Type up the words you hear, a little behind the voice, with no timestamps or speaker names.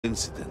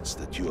Coincidence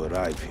that you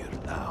arrive here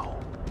now.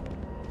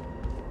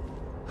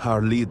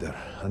 Our leader,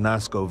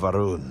 Anasko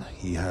Varun,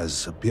 he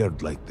has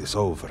appeared like this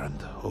over and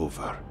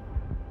over.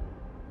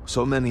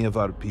 So many of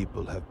our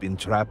people have been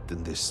trapped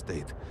in this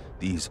state,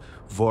 these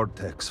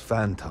vortex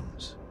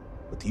phantoms.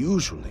 But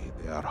usually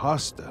they are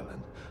hostile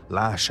and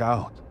lash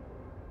out.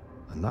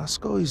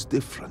 Anasko is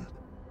different.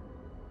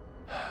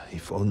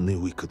 If only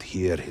we could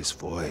hear his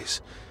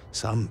voice,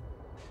 some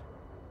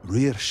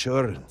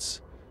reassurance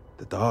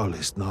that all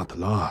is not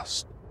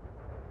lost.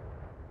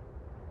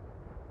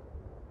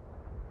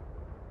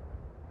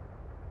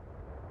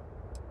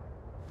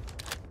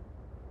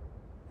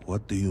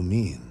 What do you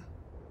mean?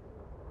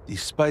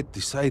 Despite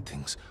the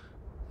sightings,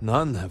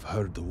 none have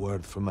heard the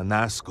word from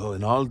Anasko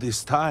in all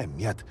this time,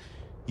 yet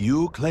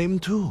you claim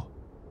to?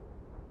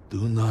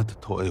 Do not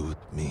toy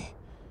with me.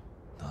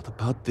 Not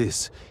about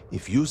this.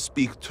 If you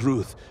speak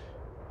truth,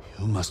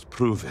 you must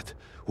prove it.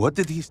 What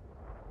did he...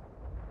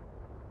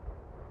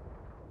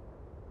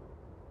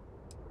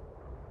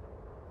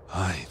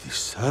 Aye, the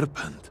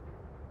serpent.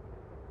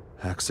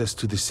 Access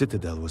to the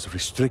Citadel was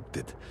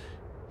restricted.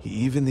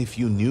 Even if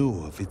you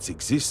knew of its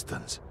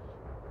existence,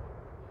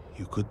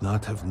 you could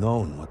not have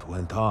known what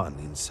went on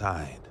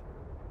inside.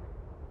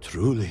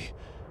 Truly,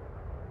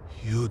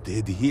 you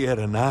did hear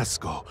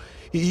Anasko.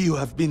 You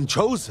have been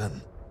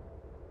chosen.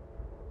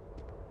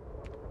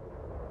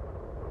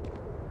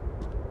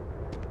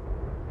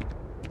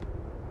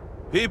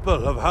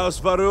 People of House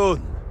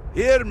Varun,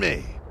 hear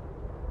me.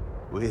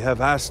 We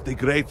have asked the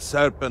Great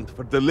Serpent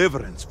for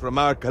deliverance from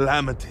our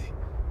calamity,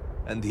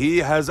 and he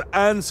has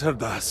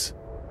answered us.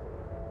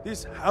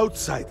 This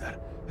outsider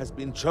has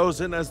been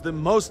chosen as the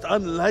most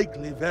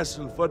unlikely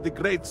vessel for the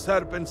Great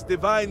Serpent's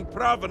divine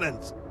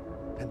providence,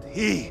 and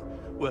he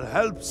will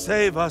help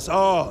save us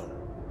all.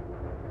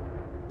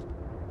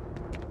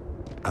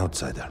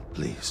 Outsider,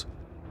 please.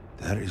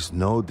 There is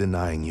no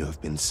denying you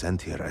have been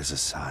sent here as a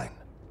sign.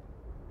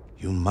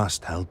 You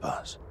must help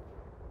us.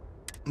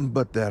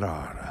 But there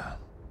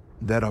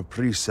are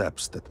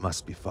precepts that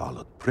must be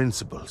followed,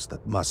 principles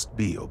that must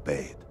be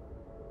obeyed.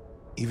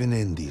 Even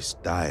in these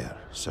dire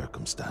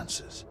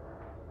circumstances,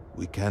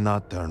 we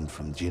cannot turn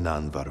from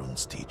Jinan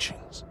Varun's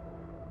teachings.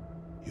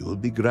 You will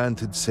be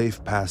granted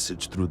safe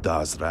passage through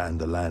Dazra and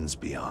the lands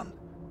beyond.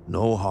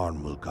 No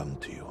harm will come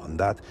to you. On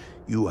that,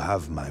 you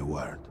have my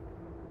word.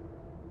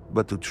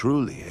 But to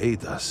truly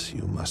aid us,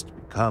 you must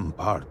become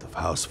part of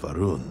House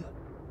Varun.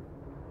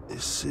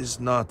 This is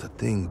not a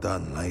thing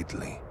done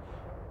lightly,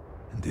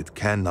 and it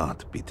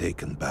cannot be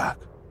taken back.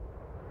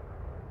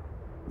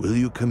 Will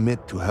you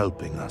commit to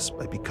helping us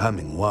by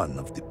becoming one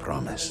of the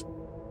promised?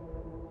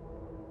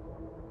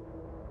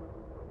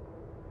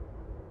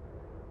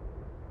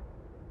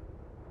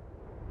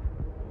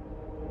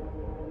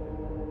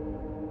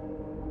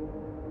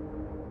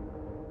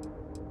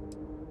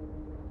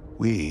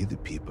 We, the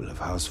people of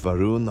House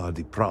Varun, are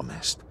the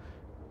promised.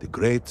 The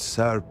Great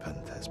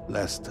Serpent has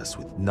blessed us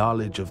with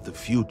knowledge of the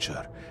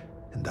future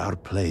and our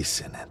place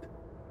in it.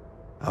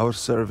 Our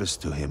service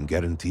to him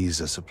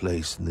guarantees us a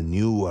place in the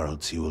new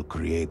worlds he will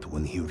create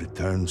when he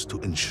returns to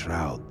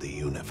enshroud the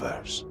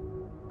universe.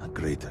 A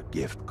greater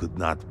gift could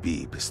not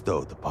be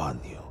bestowed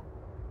upon you.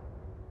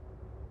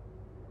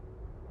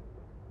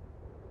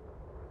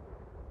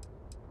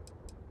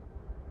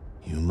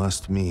 You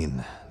must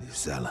mean the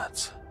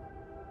Zealots.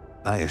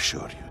 I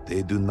assure you,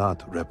 they do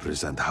not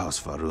represent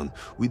House Varun.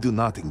 We do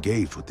not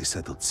engage with the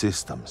settled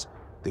systems.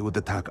 They would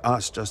attack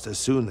us just as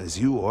soon as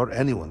you or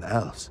anyone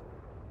else.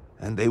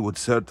 And they would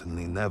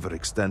certainly never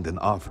extend an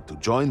offer to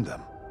join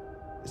them,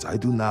 as I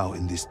do now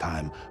in this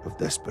time of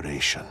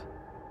desperation.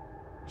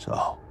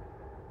 So,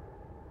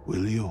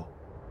 will you?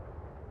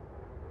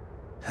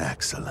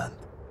 Excellent.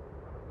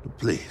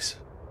 Please,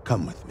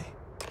 come with me.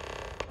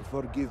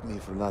 Forgive me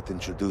for not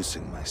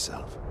introducing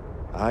myself.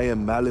 I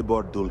am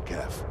Malibor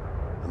Dulkev,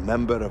 a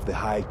member of the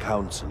High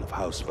Council of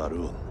House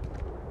Varun.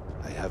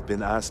 I have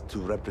been asked to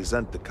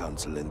represent the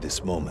Council in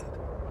this moment.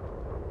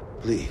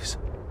 Please,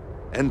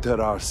 enter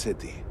our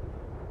city.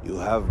 You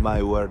have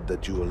my word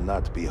that you will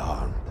not be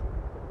harmed.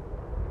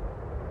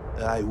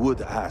 I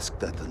would ask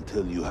that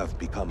until you have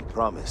become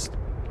promised,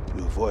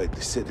 you avoid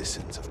the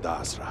citizens of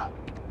Dazra.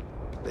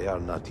 They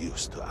are not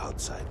used to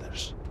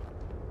outsiders.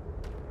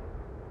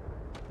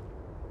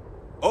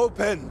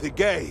 Open the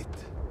gate!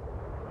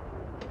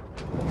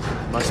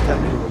 I must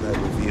tell you what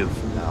I reveal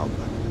for now,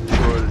 but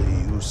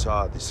surely you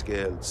saw the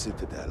scaled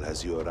citadel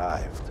as you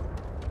arrived.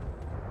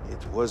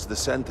 It was the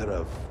center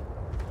of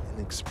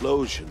an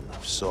explosion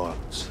of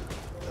sorts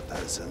that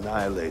has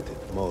annihilated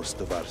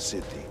most of our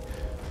city.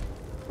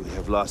 We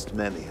have lost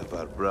many of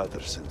our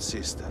brothers and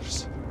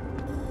sisters.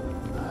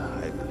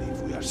 I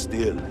believe we are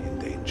still in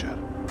danger.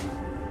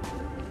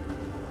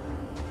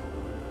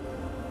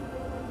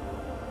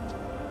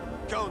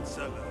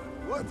 Counselor,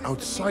 what An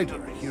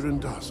outsider here in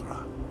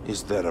Dazra.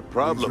 Is there a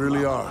problem? These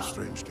really Mama? are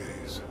strange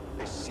days.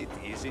 The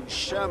city is in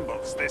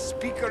shambles. The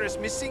speaker is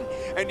missing,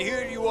 and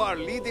here you are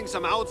leading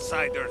some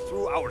outsider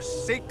through our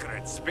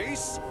sacred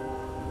space?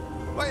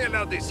 Why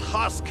allow this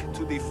husk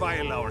to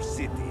defile our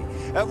city?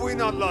 Have we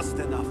not lost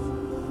enough?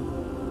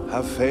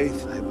 Have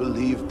faith. I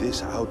believe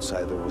this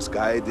outsider was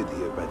guided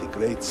here by the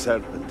Great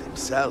Serpent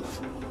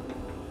himself.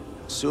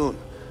 Soon,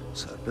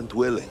 Serpent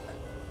willing,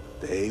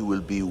 they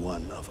will be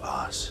one of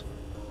us.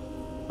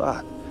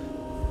 But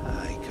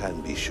I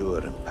can be sure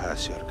and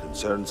pass your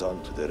concerns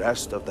on to the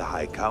rest of the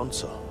High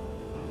Council,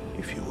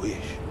 if you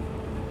wish.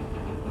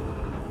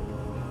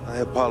 I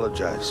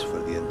apologize for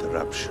the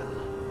interruption.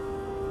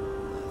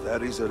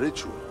 There is a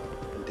ritual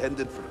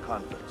intended for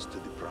converts to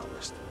the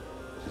Promised.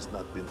 It has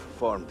not been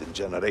performed in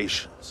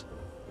generations.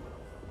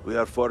 We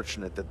are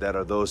fortunate that there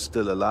are those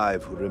still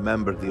alive who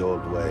remember the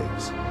old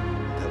ways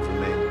and have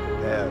remained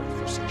prepared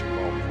for such a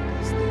moment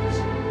as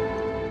this.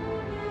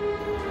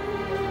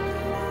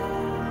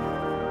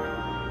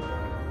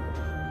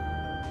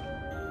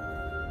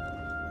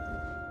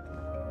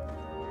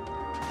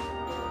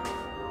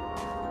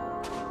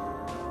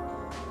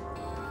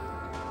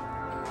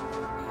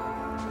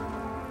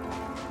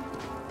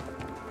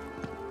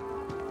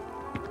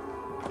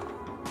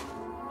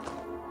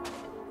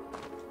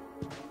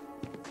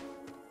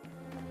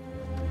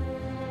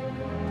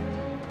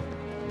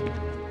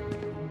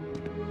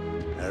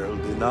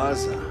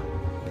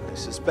 I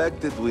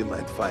suspected we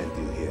might find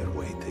you here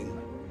waiting.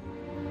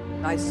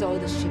 I saw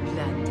the ship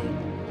landing.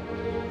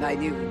 I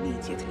knew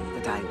immediately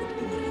that I would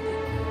be needed.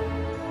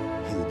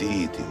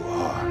 Indeed you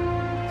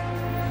are.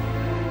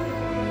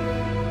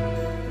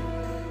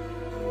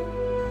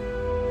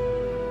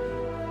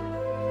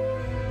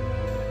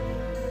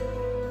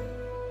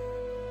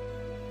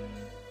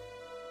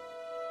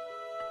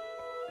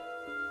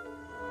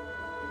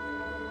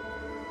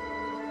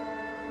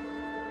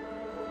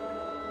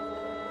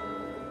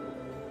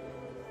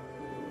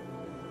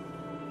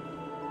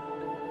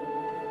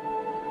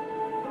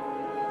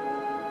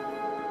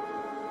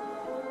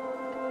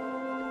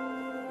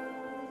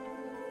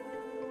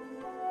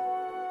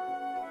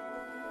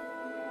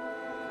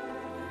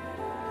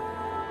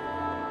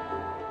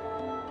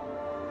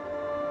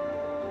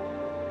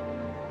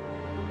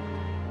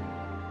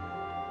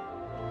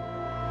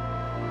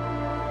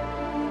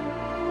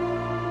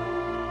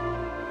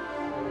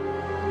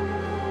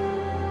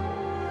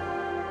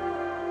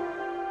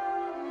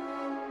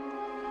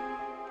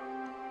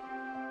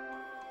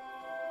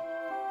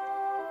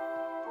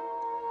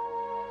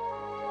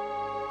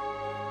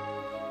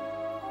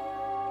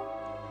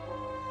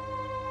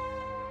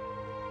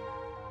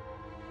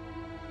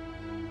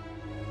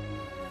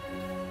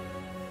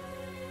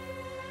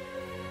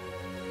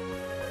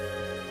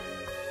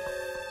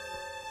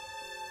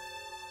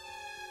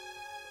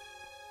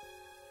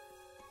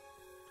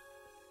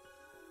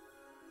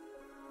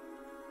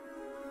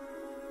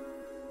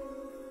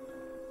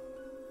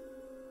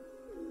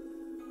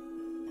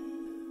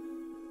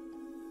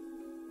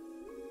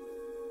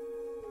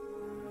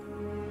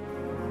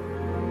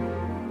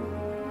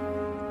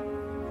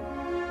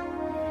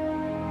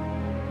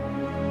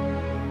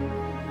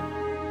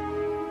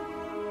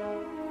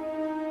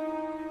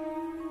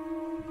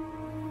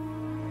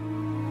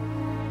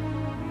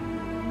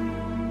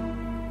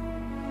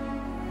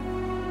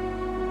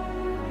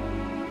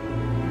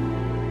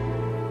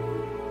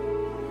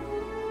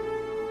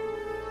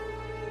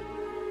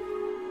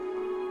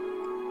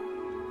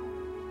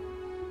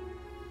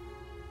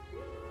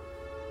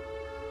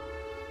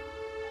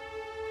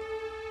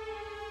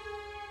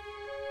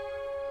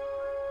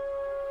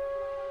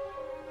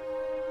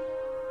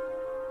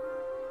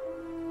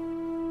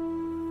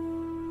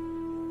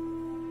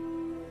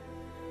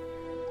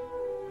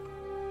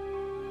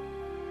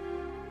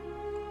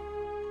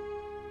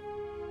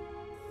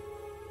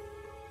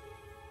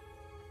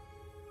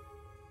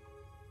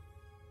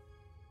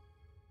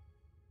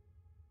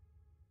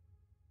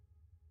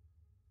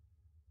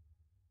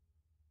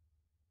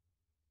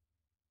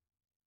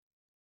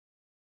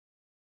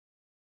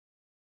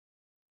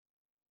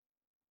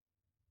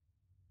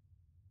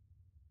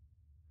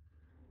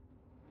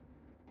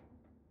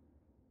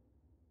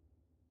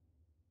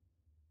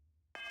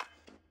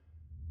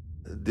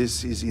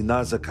 This is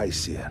Inaza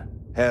Kaisir,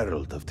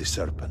 Herald of the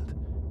Serpent.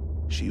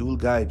 She will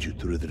guide you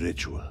through the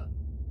ritual.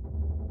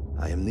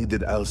 I am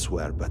needed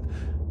elsewhere, but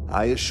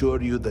I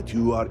assure you that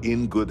you are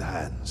in good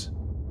hands.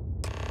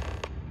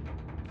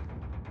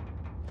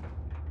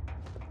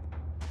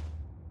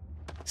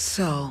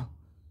 So,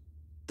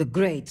 the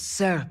Great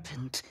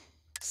Serpent...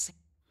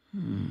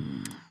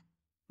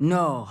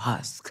 No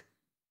husk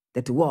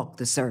that walk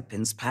the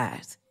Serpent's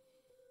path.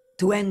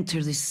 To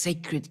enter this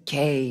sacred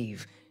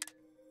cave,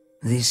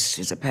 this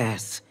is a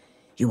path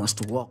you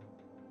must walk.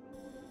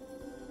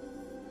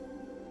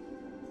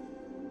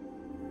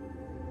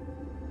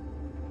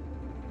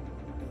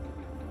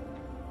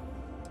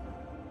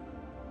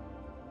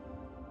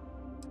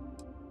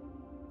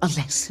 A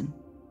lesson,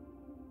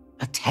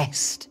 a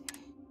test.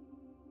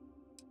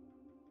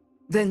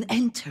 Then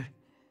enter,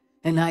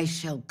 and I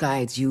shall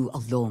guide you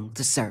along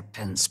the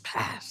Serpent's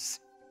path.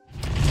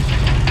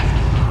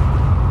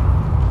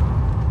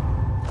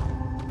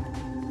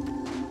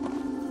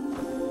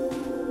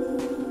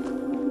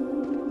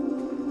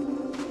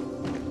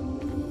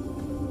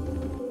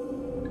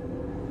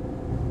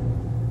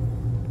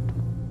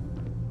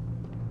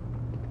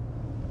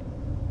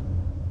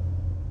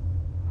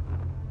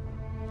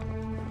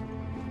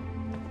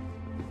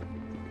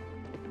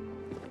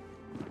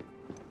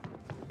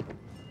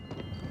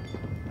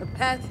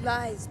 path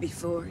lies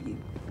before you,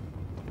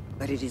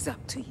 but it is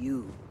up to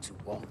you to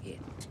walk it.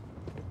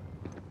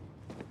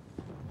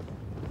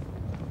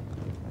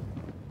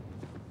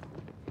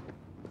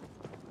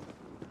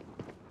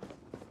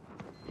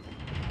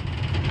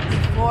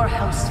 Before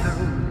House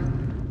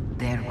Farouk,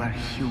 there were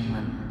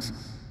humans.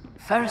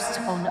 First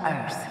on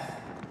Earth,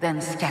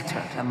 then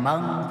scattered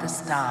among the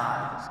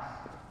stars.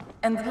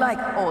 And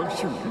like all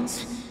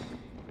humans,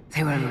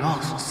 they were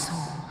lost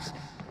souls,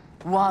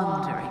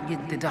 wandering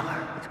in the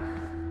dark,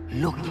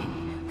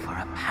 looking for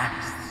a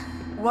path.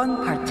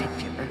 One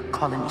particular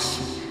colony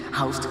ship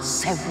housed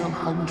several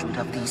hundred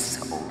of these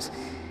souls.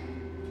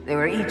 They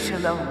were each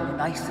alone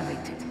and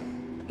isolated,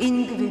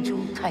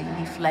 individual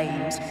tiny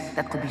flames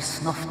that could be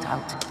snuffed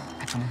out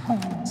at a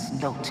moment's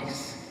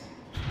notice.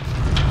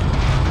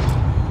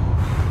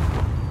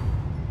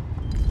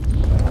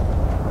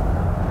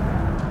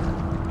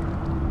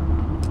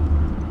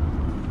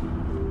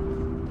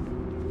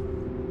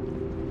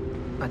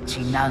 But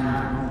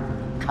Jinan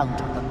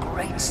encountered the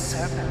great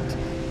serpent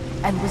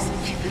and was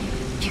given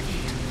the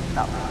gift of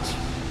knowledge.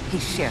 He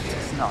shared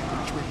his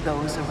knowledge with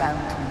those around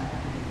him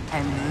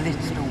and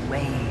lit the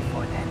way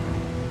for them.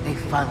 They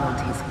followed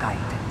his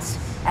guidance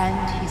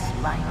and his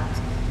light,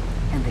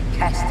 and they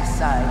cast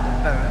aside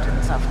the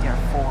burdens of their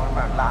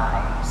former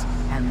lives.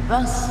 And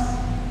thus,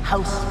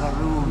 House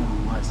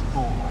Varun was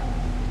born.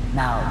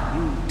 Now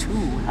you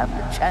too have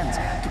the chance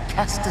to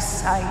cast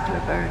aside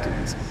your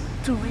burdens,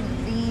 to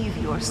relieve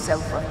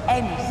yourself of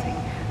anything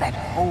that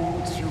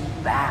holds you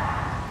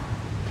back.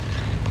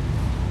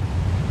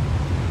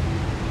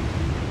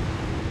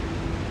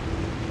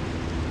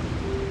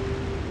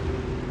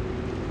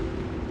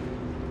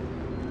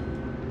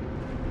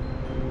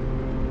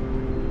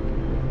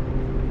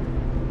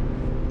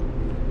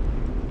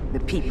 The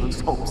people's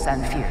hopes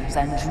and fears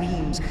and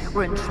dreams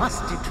were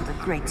entrusted to the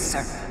Great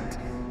Serpent.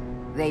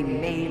 They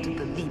made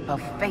the leap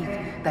of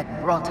faith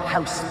that brought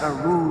House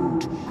Varun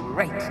to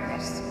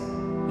greatness.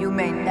 You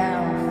may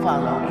now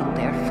follow in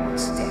their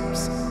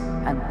footsteps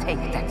and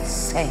take that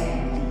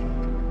same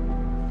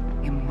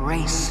leap.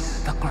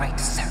 Embrace the Great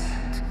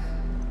Serpent,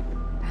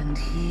 and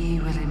he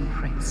will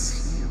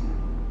embrace you.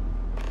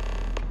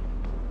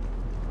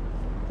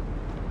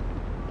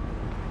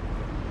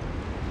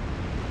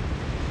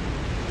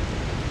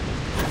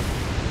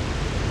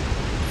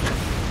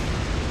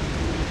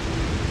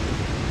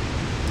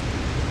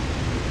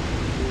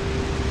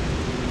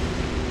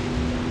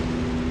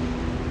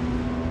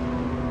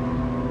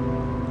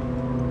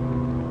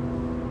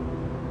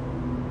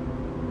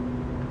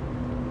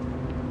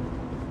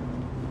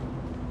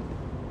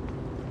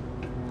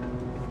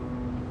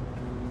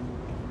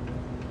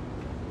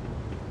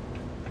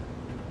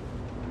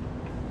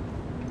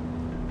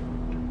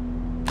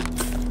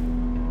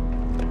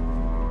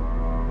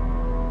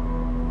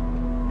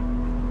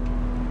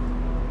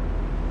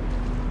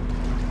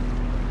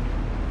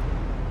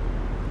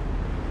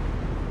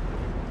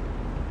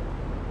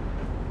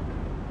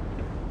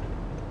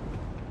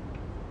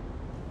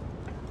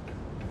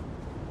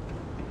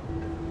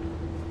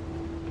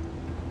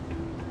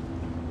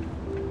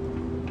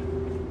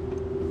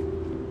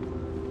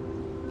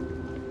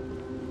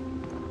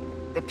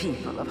 The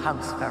people of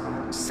House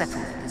Varun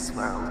settled this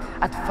world,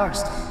 at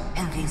first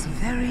in these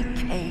very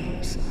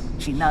caves.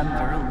 Jinan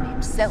Varun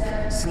himself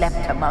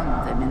slept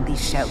among them in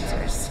these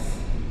shelters.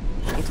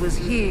 It was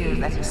here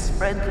that he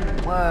spread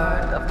the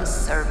word of the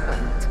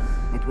serpent.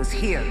 It was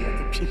here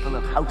that the people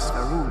of House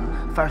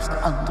Varun first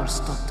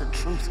understood the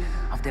truth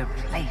of their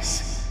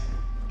place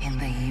in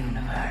the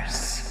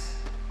universe.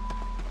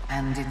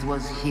 And it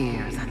was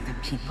here that the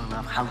people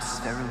of House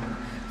Varun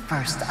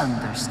first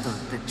understood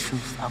the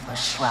truth of the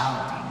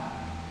shrouding.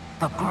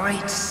 The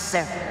Great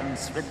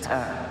Serpent's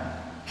return.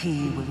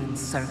 He will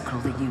encircle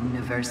the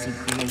universe he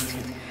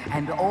created,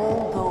 and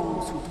all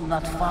those who do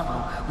not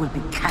follow will be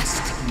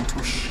cast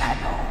into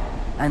shadow.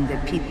 And the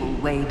people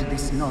weighed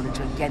this knowledge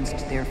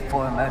against their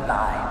former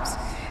lives,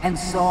 and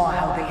saw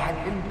how they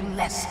had been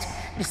blessed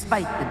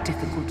despite the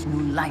difficult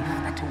new life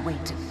that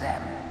awaited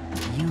them.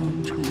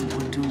 You too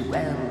would do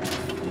well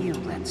to feel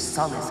that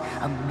solace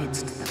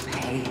amidst the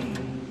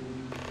pain.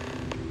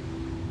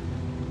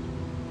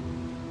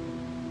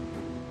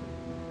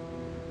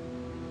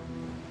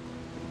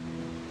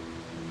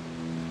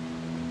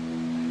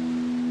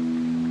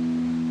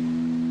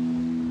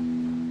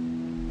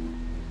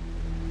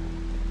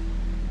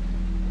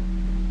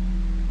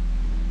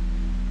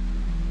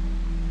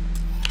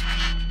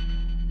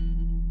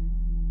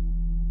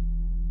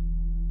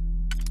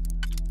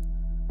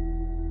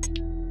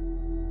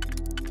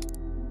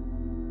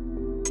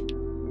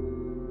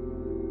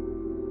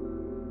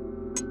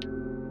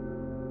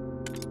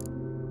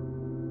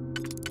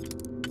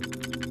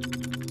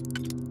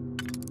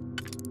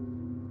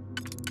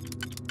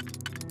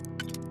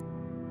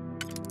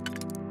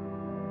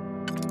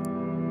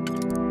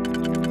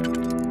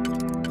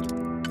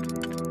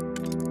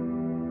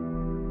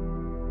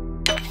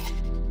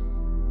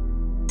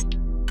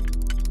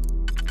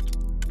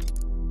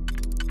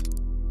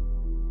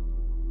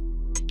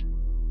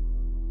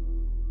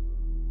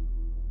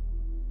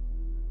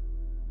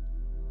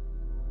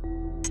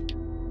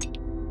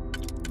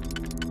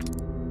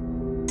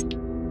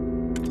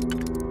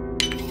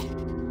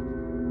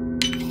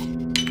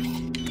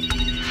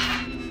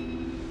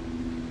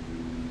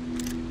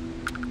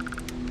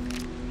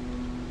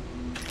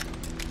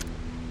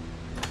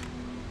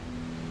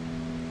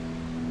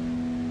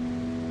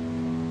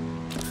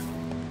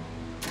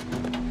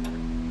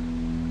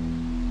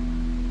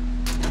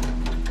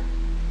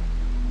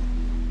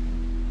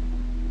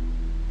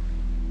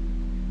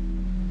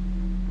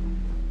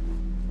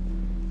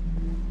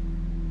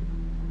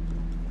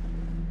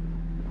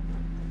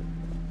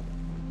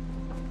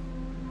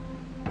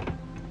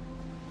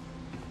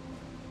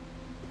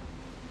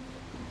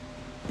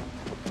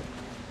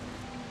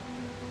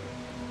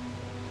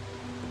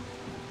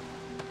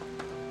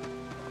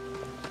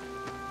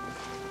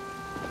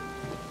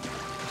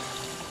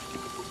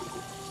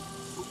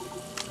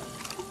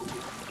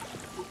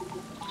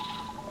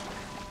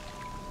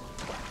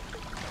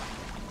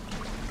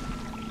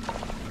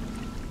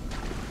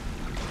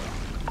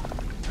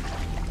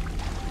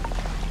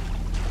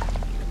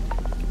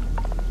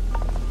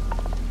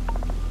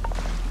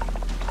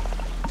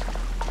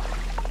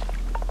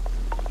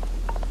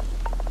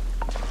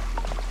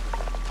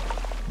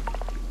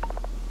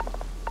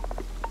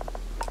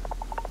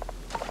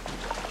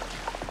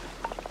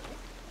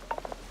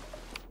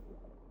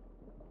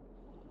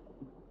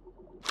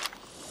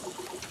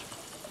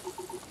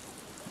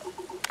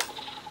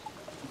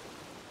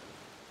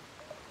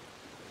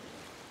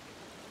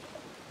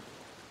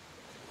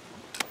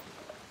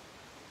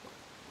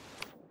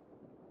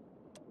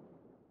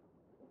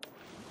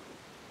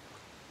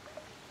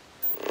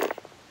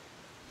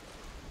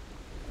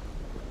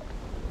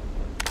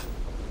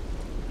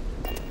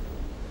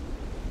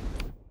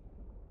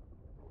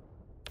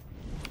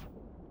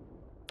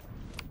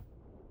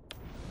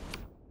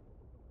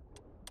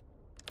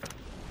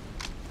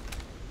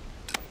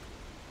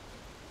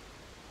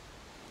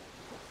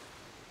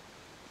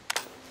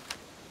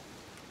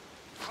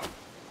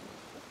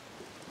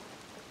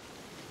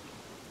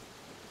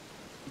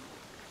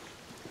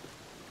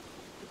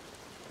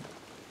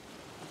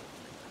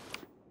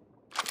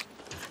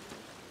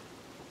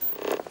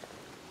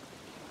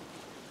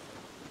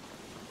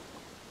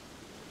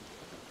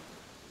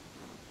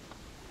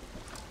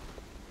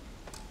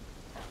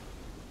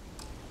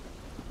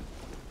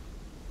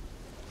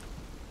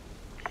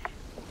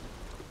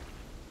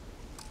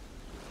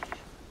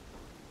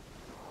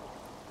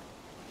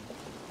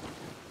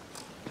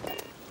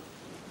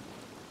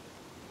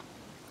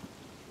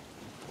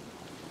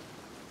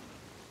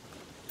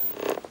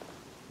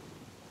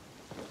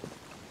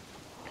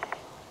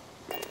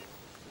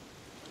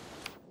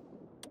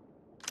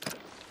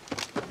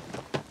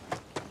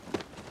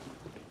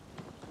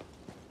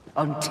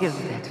 Until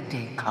that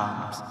day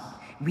comes,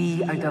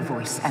 we are the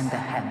voice and the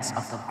hands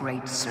of the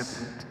Great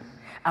Serpent.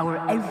 Our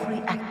every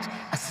act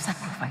a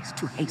sacrifice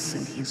to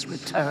hasten his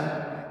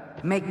return.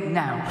 Make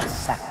now a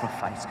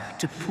sacrifice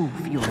to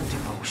prove your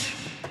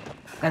devotion.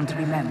 And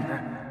remember,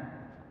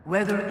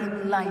 whether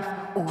in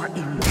life or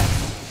in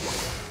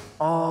death,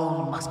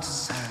 all must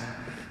serve.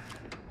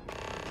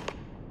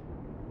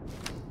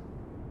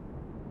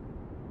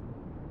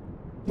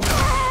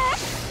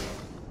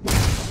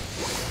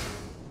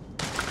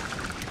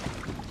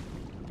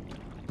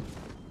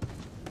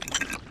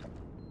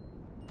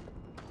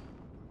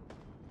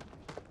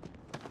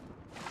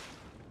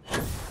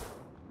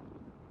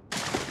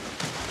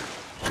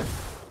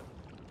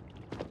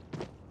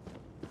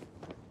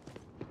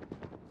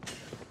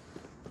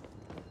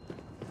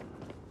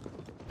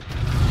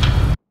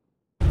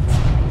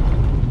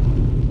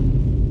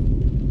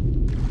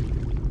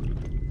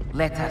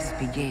 Let us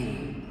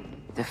begin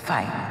the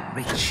final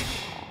ritual.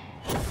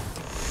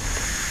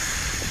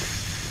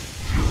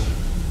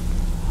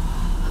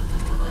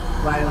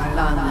 While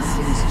none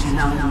since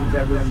Jinan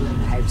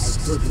Varun have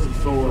stood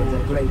before the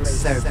Great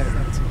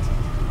Serpent,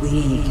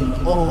 we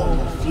can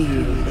all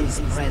feel his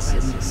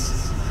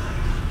presence.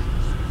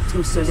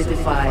 To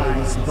solidify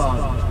this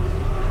bond,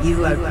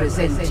 you are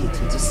presented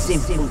with a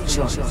simple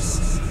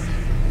choice.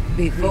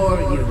 Before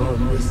you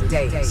on this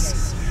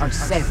dais are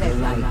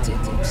several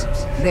items.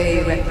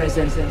 They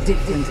represent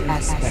different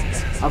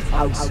aspects of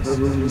House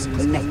Varun's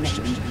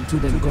connection to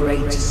the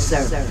Great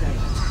Serpent.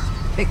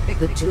 Pick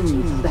the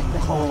two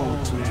that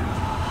call to you.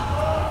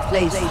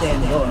 Place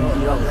them on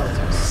the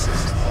altars.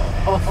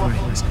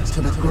 Offerings to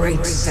the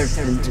Great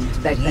Serpent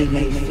that he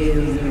may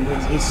fill you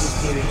with his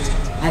spirit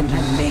and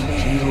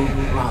make you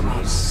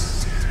promise.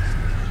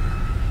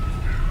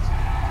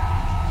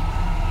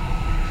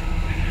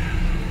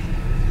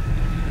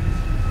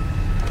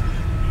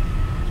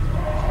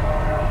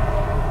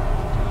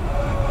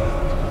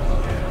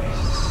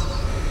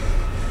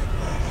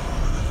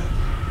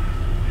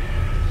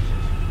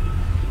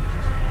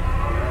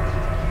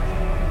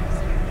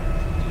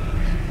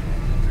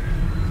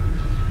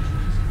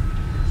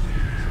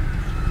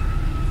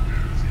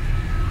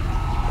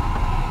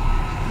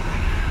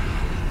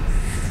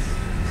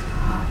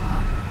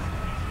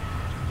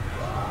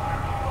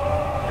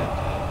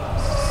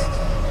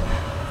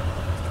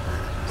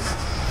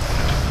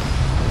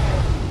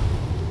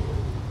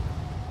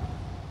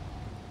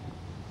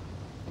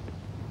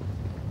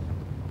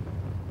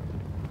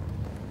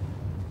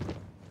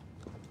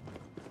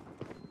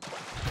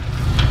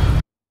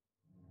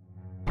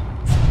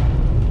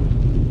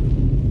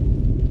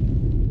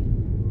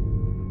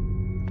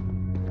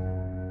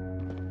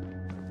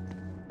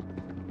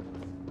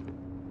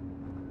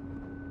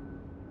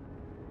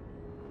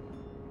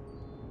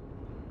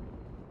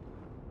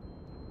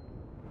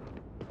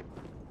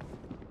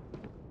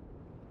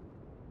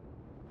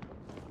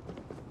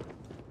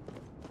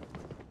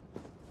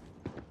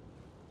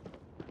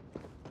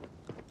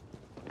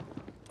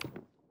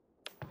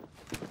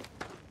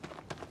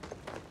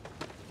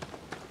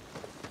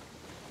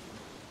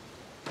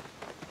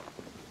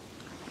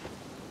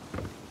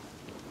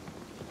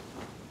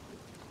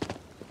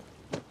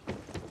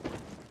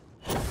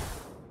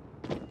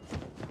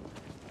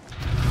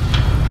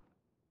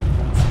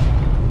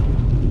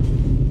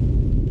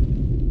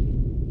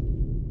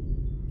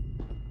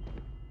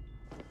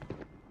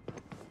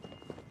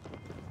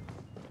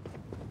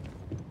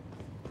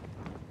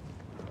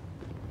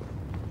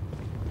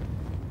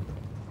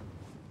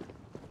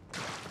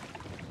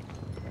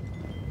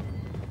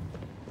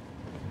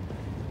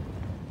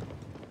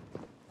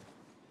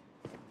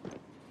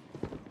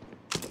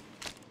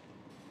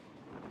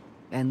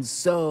 And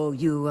so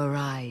you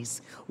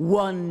arise,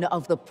 one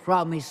of the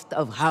promised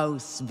of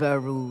House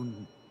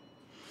Varun.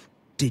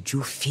 Did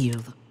you feel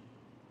them?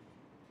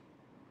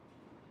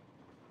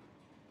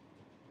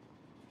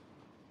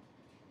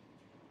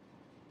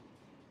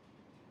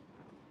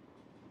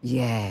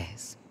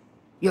 Yes.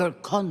 Your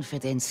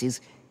confidence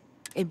is...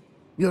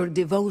 Your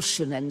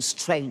devotion and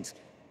strength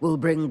will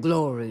bring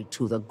glory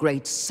to the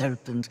Great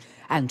Serpent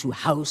and to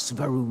House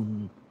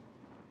Varun.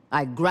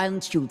 I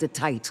grant you the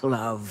title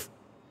of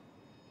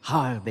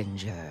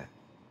Harbinger.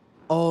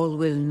 All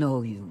will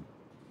know you.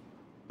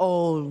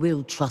 All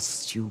will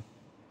trust you.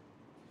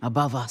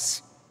 Above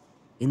us,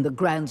 in the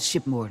grand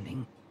ship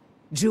morning,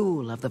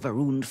 jewel of the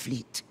Varun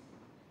fleet,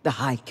 the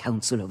High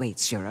Council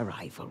awaits your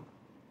arrival.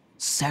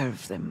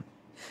 Serve them.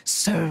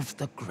 Serve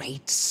the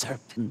Great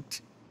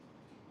Serpent.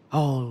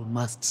 All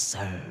must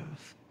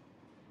serve.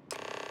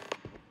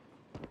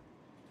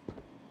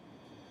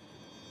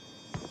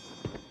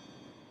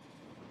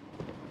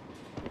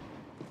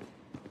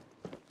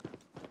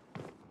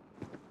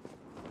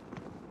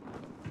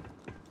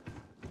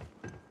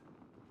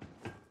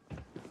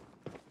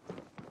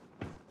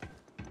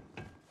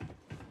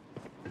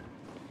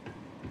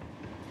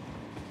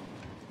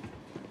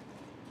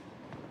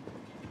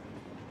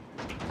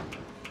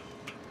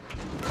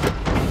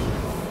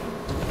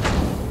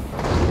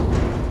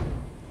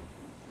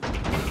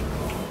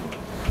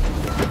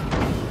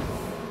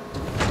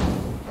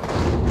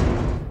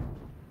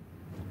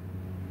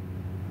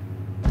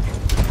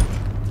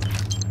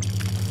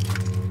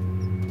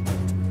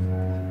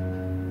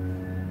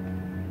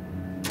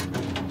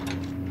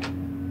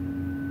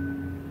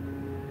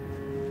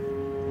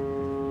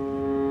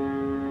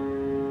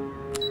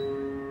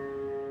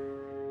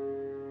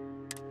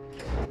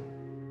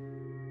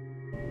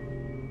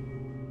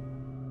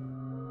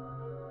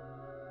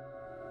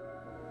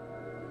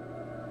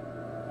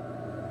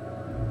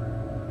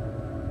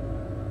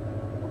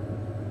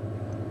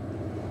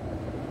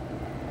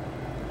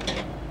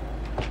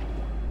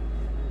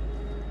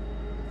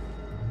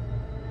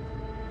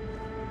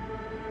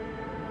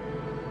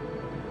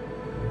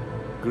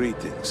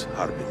 Greetings,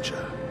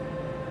 Harbinger.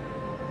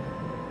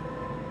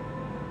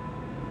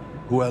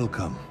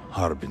 Welcome,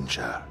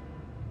 Harbinger.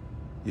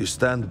 You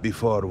stand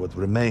before what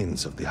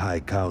remains of the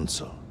High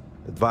Council,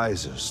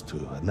 advisors to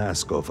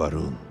Anasko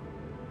Varun.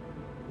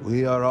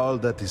 We are all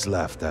that is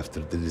left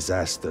after the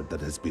disaster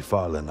that has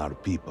befallen our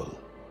people.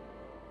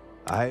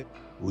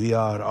 We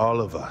are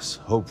all of us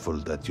hopeful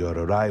that your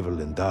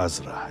arrival in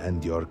Dazra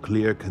and your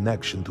clear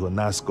connection to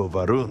Anasko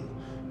Varun,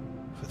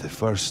 for the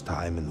first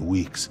time in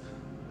weeks,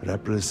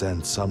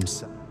 represent some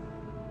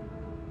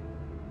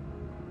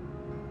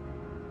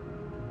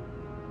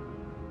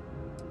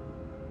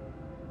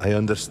I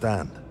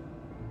understand.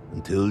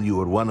 Until you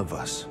were one of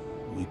us,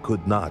 we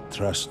could not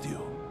trust you.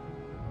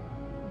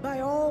 By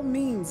all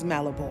means,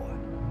 Malabor.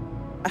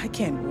 I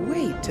can't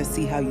wait to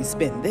see how you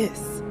spend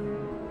this.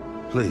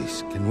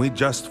 Please, can we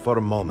just for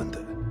a moment...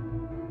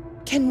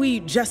 Can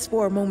we just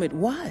for a moment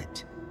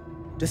what?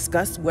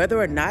 Discuss whether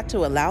or not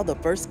to allow the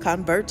first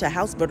convert to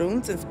House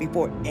Varun since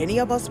before any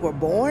of us were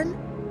born?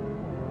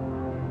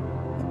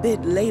 A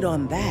bit late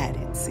on that,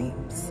 it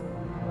seems.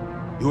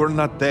 You were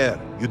not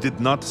there. You did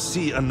not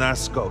see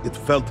Anasko. It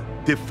felt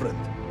different.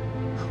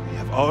 We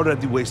have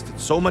already wasted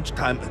so much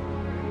time.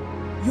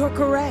 You're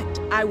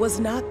correct. I was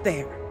not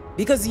there.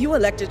 Because you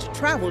elected to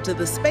travel to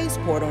the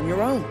spaceport on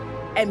your own.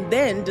 And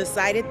then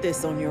decided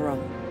this on your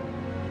own.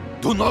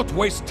 Do not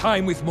waste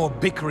time with more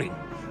bickering.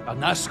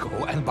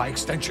 Anasko, and by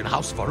extension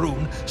House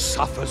Varun,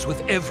 suffers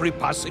with every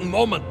passing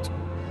moment.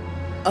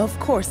 Of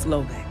course,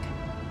 Lovek.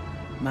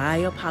 My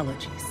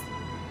apologies.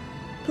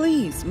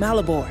 Please,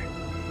 Malabor.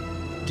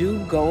 Do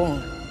go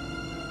on.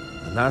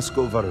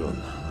 Anasko Varun,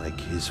 like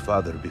his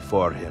father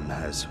before him,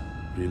 has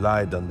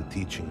relied on the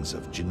teachings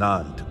of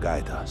Jinan to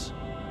guide us.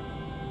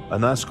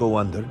 Anasko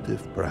wondered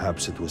if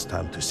perhaps it was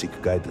time to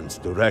seek guidance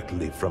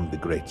directly from the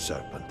Great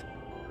Serpent,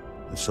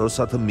 and so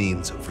sought a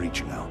means of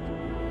reaching out.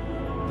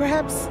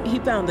 Perhaps he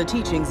found the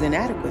teachings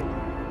inadequate.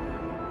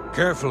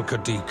 Careful,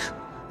 Kadik.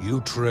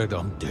 You tread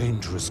on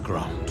dangerous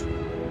ground.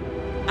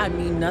 I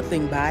mean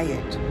nothing by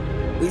it.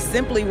 We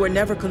simply were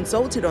never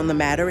consulted on the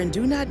matter and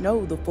do not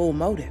know the full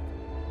motive.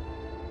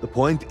 The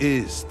point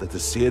is that a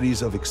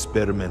series of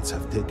experiments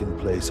have taken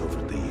place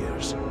over the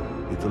years,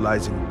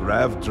 utilizing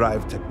grav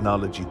drive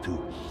technology to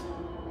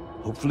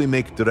hopefully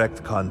make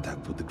direct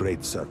contact with the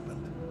Great Serpent,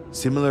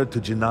 similar to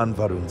Jinan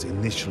Varun's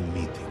initial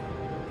meeting.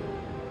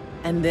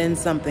 And then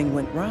something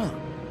went wrong.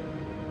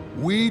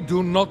 We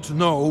do not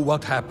know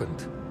what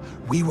happened.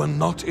 We were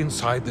not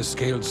inside the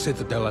Scaled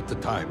Citadel at the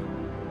time.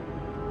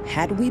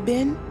 Had we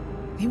been,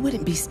 we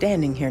wouldn't be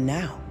standing here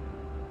now.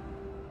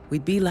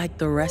 We'd be like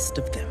the rest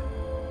of them.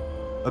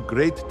 A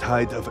great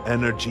tide of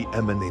energy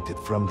emanated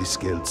from the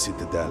Scaled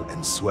Citadel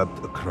and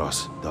swept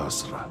across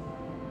Dazra.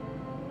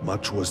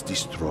 Much was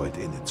destroyed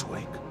in its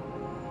wake.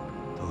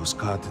 Those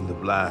caught in the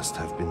blast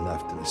have been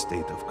left in a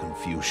state of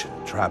confusion,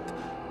 trapped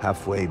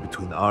halfway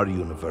between our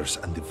universe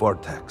and the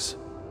Vortex.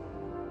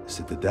 The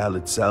Citadel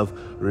itself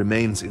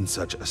remains in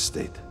such a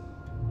state.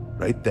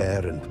 Right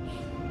there and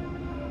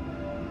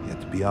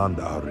yet beyond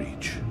our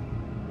reach.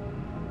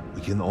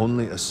 We can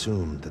only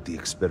assume that the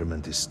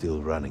experiment is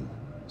still running,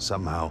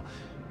 somehow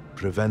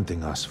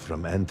preventing us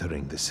from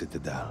entering the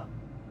Citadel.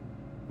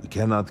 We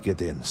cannot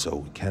get in, so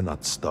we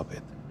cannot stop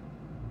it.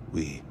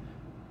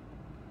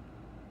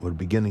 We're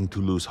beginning to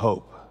lose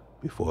hope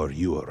before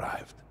you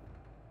arrived.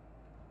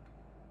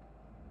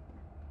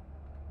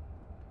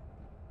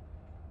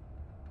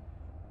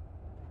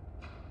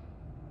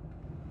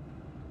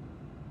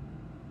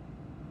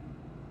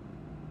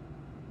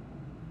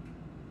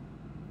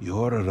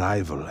 Your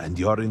arrival and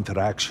your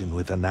interaction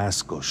with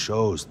Anasko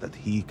shows that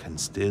he can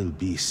still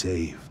be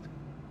saved.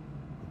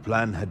 A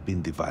plan had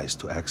been devised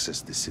to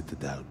access the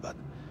Citadel, but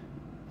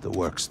the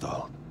work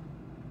stalled.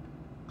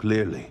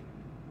 Clearly,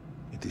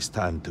 it is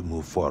time to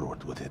move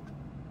forward with it.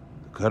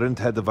 The current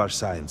head of our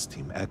science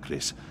team,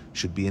 Ekris,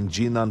 should be in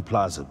Jinan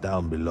Plaza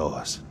down below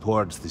us,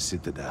 towards the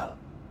Citadel.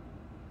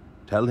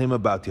 Tell him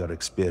about your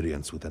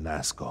experience with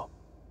Anasko,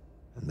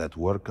 and that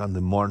work on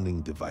the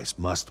morning device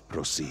must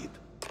proceed.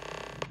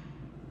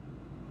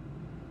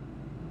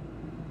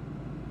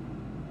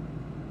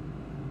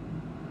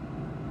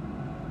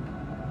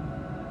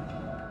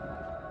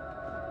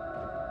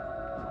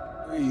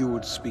 You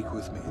would speak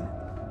with me?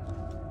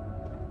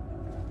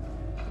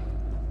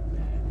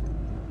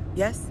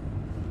 Yes?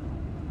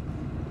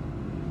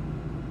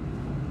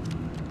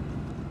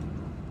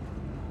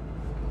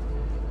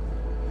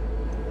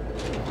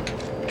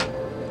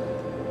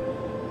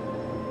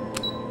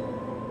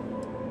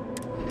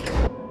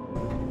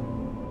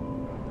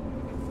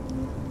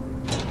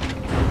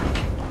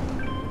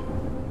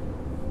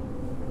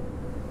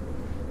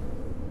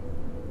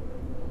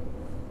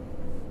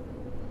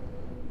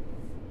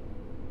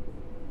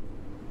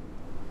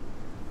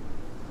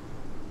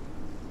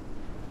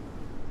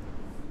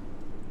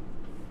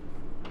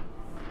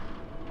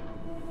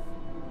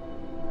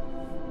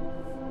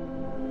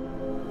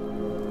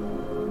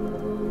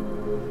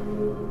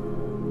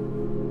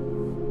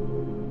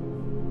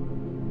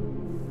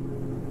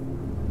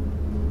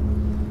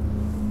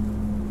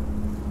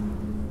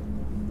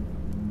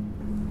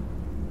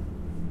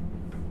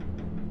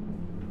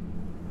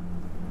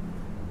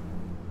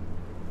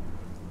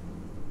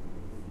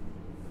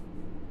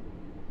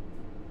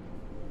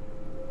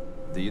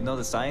 Do you know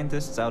the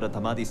scientists out at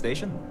Hamadi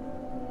Station?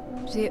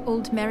 The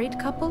old married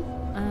couple?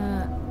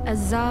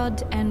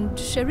 Azad and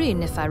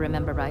Shireen, if I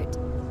remember right.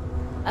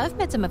 I've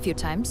met them a few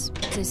times.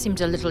 They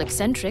seemed a little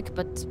eccentric,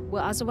 but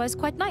were otherwise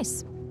quite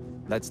nice.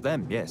 That's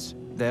them, yes.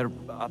 They're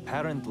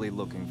apparently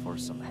looking for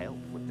some help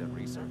with their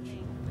research.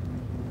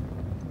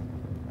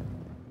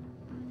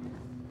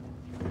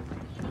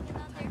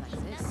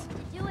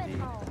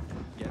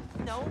 Yeah.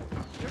 No,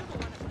 you're the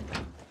one that went.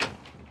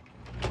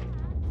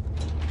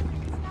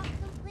 Stop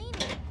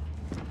complaining.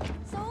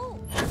 So, are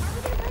we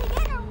gonna play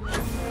again or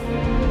what?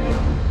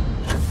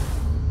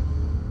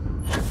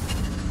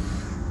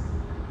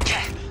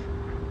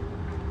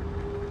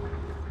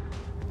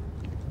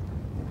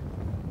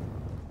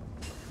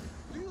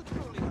 Do you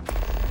truly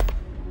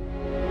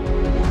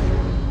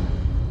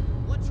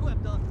what you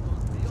have done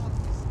goes beyond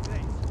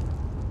disgrace.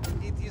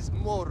 It is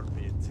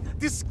morbid,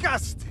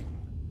 disgusting.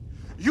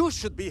 You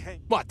should be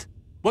hanged. What?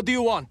 What do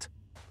you want?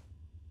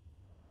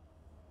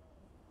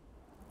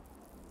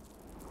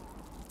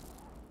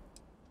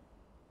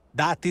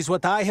 That is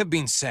what I have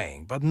been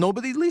saying, but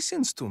nobody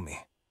listens to me.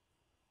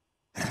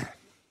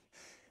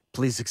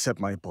 Please accept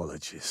my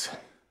apologies.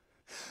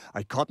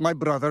 I caught my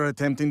brother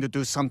attempting to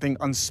do something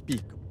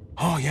unspeakable.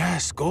 Oh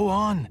yes, go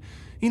on.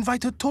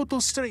 Invite a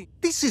total stranger.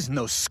 This is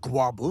no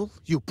squabble,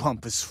 you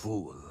pompous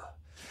fool.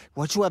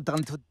 What you have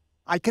done to...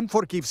 I can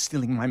forgive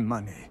stealing my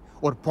money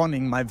or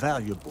pawning my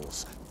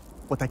valuables.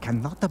 What I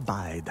cannot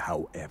abide,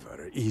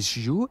 however, is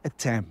you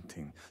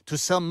attempting to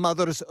sell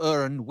Mother's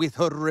urn with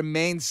her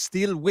remains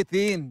still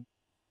within.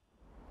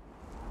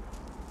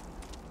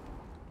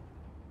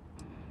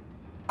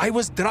 I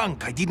was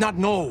drunk. I did not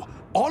know.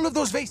 All of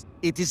those vases...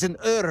 It is an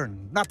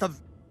urn, not a...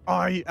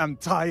 I am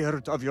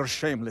tired of your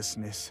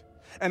shamelessness,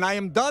 and I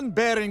am done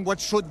bearing what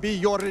should be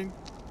your...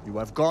 You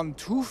have gone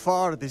too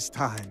far this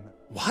time.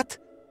 What?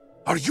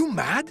 Are you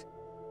mad?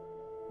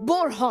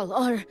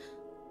 Borhall,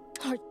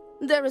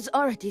 there is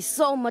already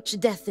so much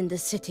death in the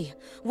city.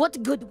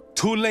 What good...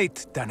 Too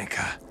late,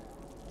 Danica.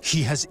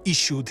 He has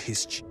issued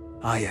his...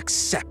 I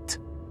accept.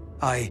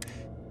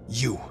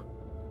 You.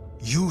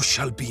 You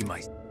shall be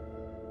my...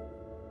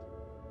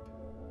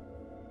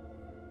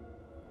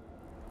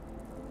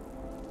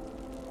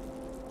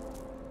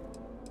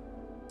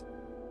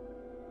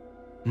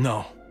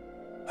 No.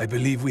 I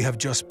believe we have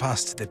just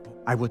passed the...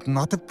 I would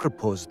not have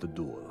proposed the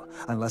duel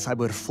unless I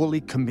were fully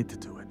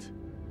committed to it.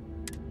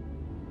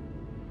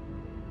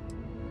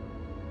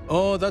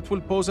 Oh, that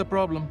will pose a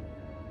problem.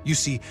 You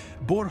see,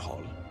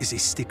 Borhall is a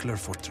stickler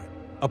for truth.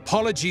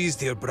 Apologies,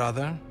 dear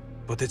brother,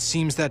 but it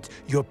seems that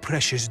your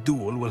precious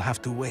duel will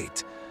have to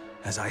wait,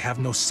 as I have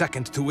no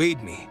second to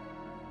aid me.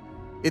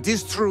 It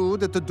is true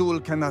that the duel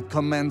cannot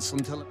commence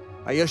until...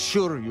 I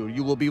assure you,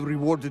 you will be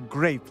rewarded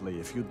greatly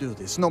if you do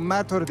this, no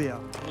matter the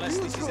outcome. Unless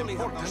this is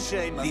important,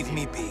 shame, leave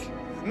me be.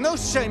 No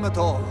shame at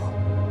all.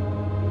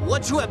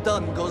 What you have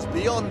done goes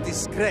beyond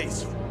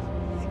disgrace.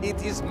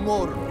 It is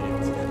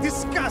morbid,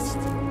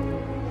 disgusting.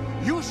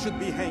 You should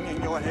be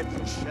hanging your head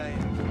in shame.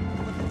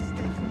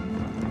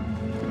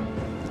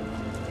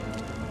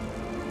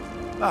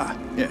 Ah,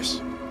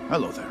 yes.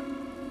 Hello there.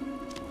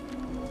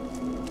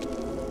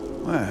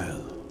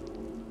 Well,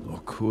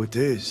 look who it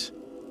is.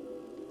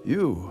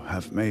 You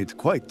have made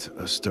quite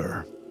a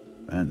stir,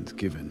 and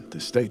given the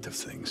state of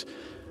things,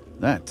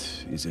 that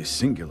is a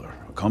singular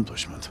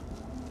accomplishment.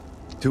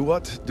 To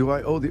what do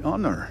I owe the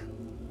honor,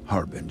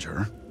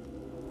 Harbinger?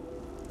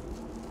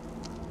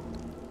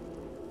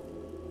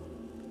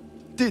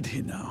 Did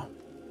he now?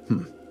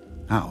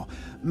 How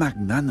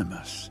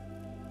magnanimous.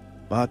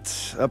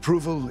 But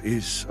approval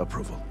is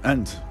approval,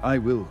 and I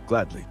will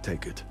gladly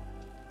take it.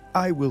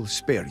 I will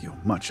spare you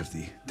much of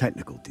the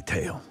technical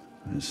detail,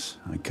 as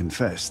I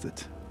confess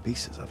that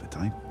pieces of it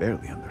I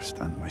barely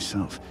understand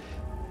myself.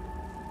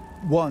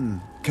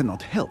 One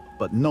cannot help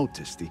but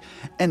notice the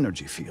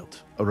energy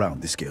field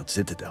around the Scaled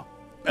Citadel.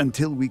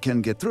 Until we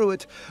can get through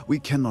it, we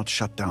cannot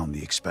shut down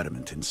the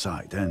experiment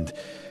inside, and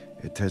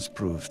it has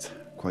proved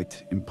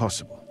quite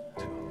impossible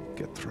to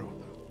get through.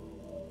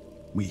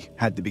 We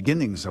had the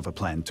beginnings of a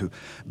plan to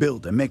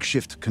build a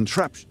makeshift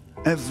contraption,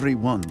 every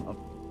one of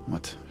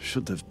what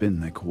should have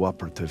been a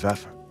cooperative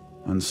effort.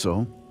 And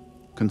so,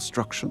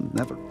 construction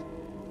never...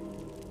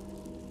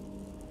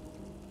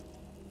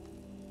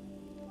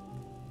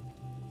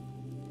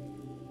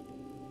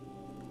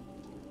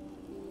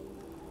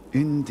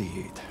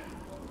 Indeed.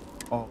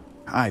 Oh,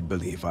 I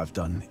believe I've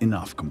done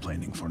enough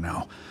complaining for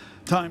now.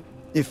 Time,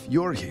 if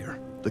you're here,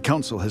 the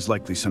Council has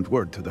likely sent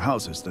word to the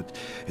houses that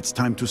it's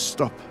time to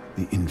stop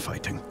the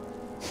infighting.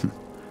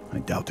 I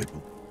doubt it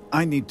will.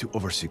 I need to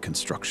oversee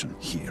construction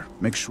here.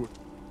 Make sure...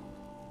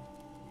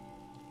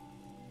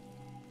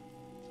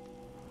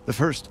 The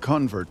first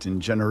convert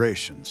in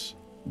generations.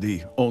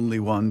 The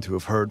only one to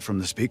have heard from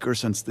the Speaker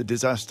since the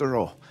disaster.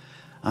 Oh,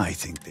 I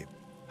think they...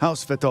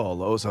 House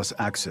Vetol owes us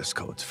access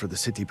codes for the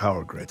city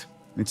power grid.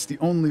 It's the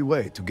only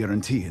way to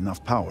guarantee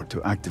enough power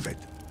to activate.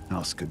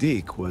 House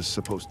Kadik was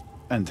supposed...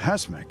 And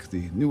Hasmek,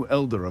 the new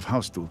elder of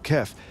House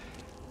Dulkef,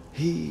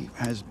 he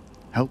has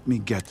helped me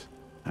get...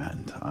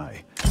 And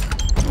I...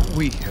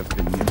 We have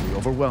been nearly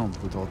overwhelmed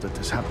with all that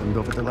has happened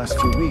over the last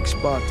few weeks,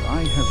 but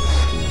I have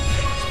still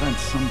spent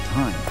some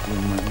time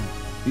doing my own.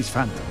 These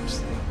phantoms,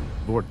 the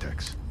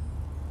vortex.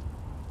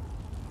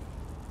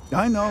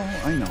 I know.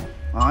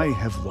 I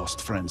have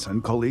lost friends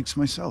and colleagues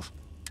myself.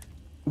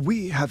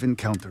 We have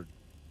encountered,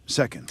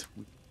 second,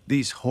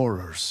 these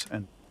horrors,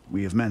 and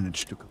we have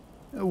managed to...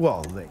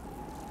 Well,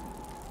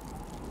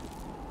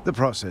 the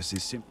process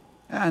is simple,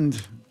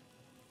 and...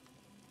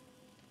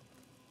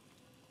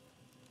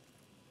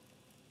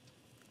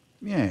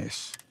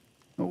 Yes,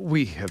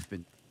 we have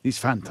been... These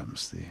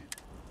phantoms, the...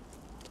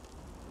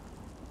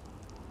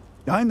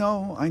 I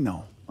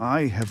know.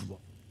 I have...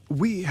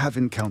 We have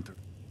encountered,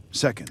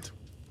 second,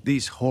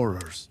 these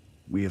horrors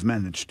we have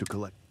managed to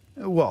collect.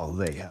 Well,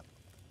 they have.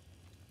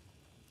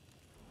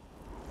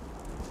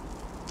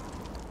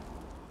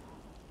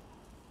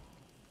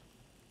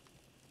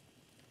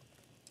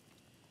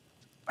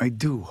 I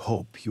do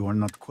hope you are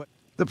not quite...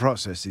 The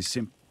process is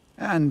simple,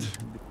 and...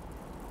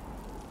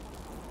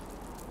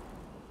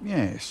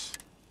 Yes,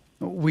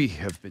 we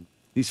have been...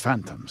 These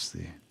phantoms,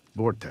 the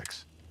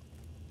vortex.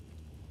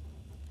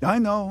 I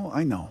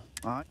know.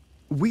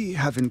 We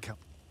have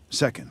encountered...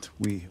 Second,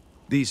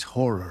 these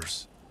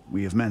horrors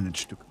we have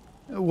managed to...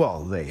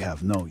 Well, they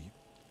have no use.